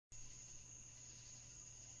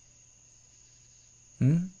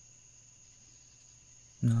Hmm?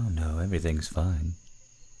 No, everything's fine.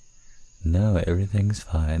 No, everything's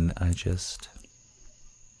fine. I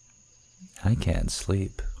can't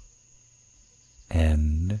sleep.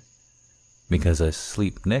 And because I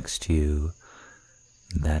sleep next to you,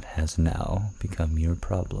 that has now become your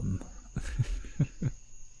problem.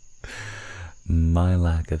 My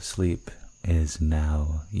lack of sleep is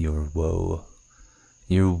now your woe.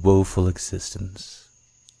 Your woeful existence.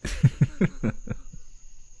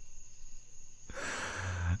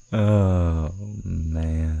 Oh,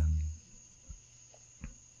 man.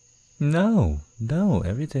 No,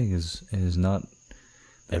 everything is not.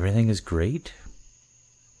 Everything is great.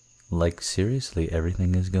 Like, seriously,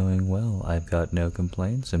 everything is going well. I've got no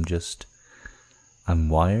complaints. I'm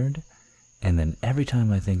wired, and then every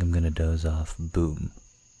time I think I'm gonna doze off, boom.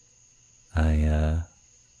 I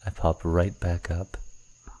pop right back up.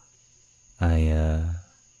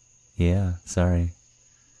 Yeah, sorry.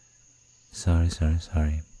 Sorry.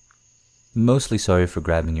 Mostly sorry for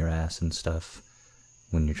grabbing your ass and stuff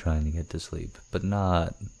when you're trying to get to sleep, but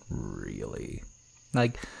not really.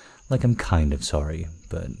 Like I'm kind of sorry,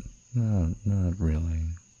 but not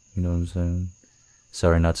really. You know what I'm saying?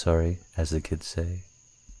 Sorry, not sorry, as the kids say.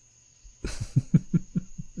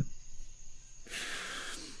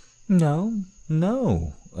 No.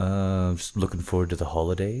 Just looking forward to the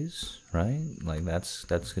holidays, right? Like that's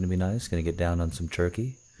gonna be nice. Gonna get down on some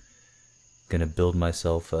turkey. Gonna build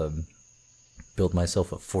myself a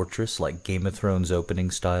fortress like Game of Thrones opening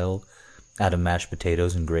style, out of mashed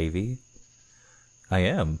potatoes and gravy. I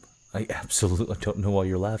am. I absolutely don't know why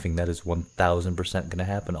you're laughing. That is 1000% gonna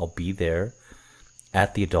happen. I'll be there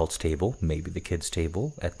at the adults' table, maybe the kids'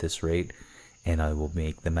 table at this rate, and I will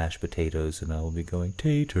make the mashed potatoes, and I will be going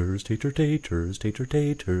taters, taters,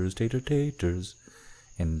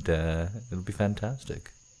 and it'll be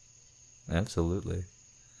fantastic. Absolutely.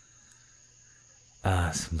 So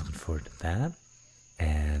I'm looking forward to that,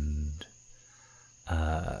 and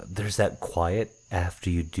there's that quiet after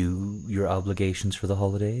you do your obligations for the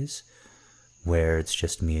holidays, where it's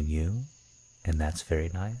just me and you, and that's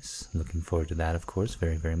very nice. Looking forward to that, of course,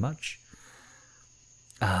 very, very much.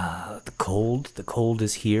 The cold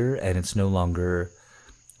is here, and it's no longer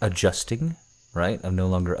adjusting, right? I'm no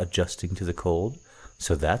longer adjusting to the cold,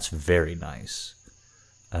 so that's very nice.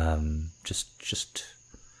 Just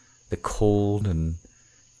the cold and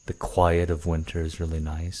the quiet of winter is really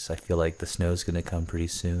nice. I feel like the snow's gonna come pretty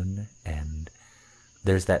soon, and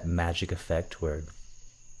there's that magic effect where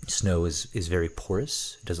snow is very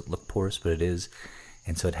porous. It doesn't look porous, but it is,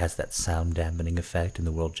 and so it has that sound dampening effect, and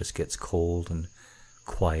the world just gets cold and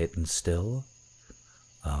quiet and still.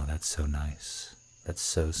 Oh, that's so nice. That's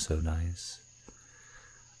so nice.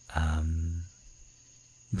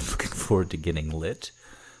 Looking forward to getting lit.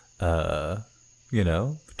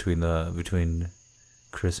 Between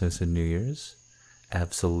Christmas and New Year's.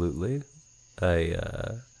 Absolutely.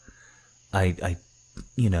 I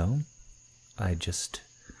just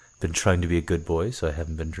been trying to be a good boy, so I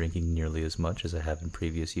haven't been drinking nearly as much as I have in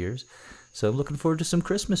previous years. So I'm looking forward to some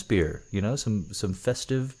Christmas beer, some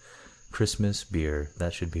festive Christmas beer.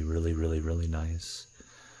 That should be really, really, really nice.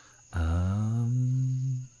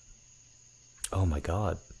 Oh my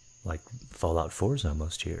god, like Fallout 4 is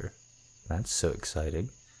almost here. That's so exciting.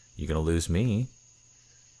 You're gonna lose me.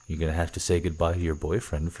 You're gonna have to say goodbye to your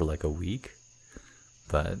boyfriend for like a week.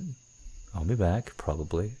 But I'll be back,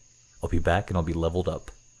 probably. I'll be back and I'll be leveled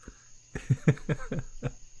up.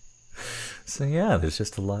 So yeah, there's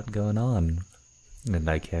just a lot going on. And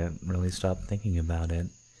I can't really stop thinking about it.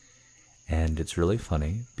 And it's really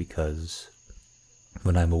funny because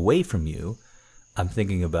when I'm away from you, I'm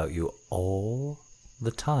thinking about you all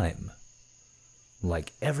the time.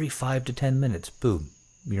 Like every 5 to 10 minutes, boom,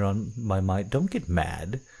 you're on my mind. Don't get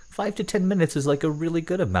mad. 5 to 10 minutes is like a really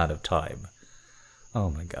good amount of time. Oh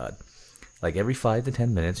my god. Like every 5 to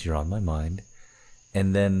 10 minutes, you're on my mind.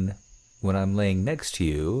 And then when I'm laying next to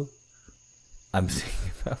you, I'm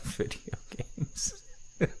thinking about video games.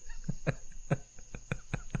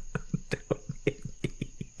 Don't hit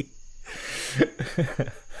me.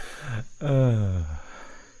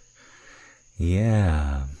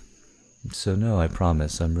 Yeah. So no, I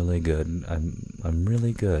promise I'm really good. I'm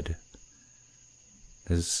really good.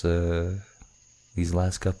 These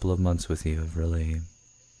last couple of months with you have really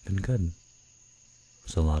been good.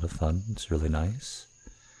 It's a lot of fun. It's really nice.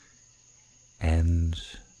 And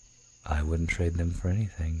I wouldn't trade them for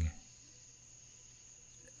anything.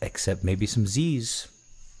 Except maybe some Z's.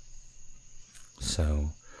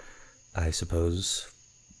 So, I suppose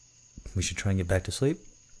we should try and get back to sleep?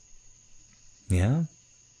 Yeah?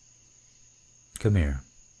 Come here.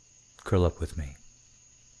 Curl up with me.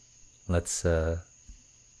 let's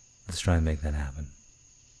try and make that happen.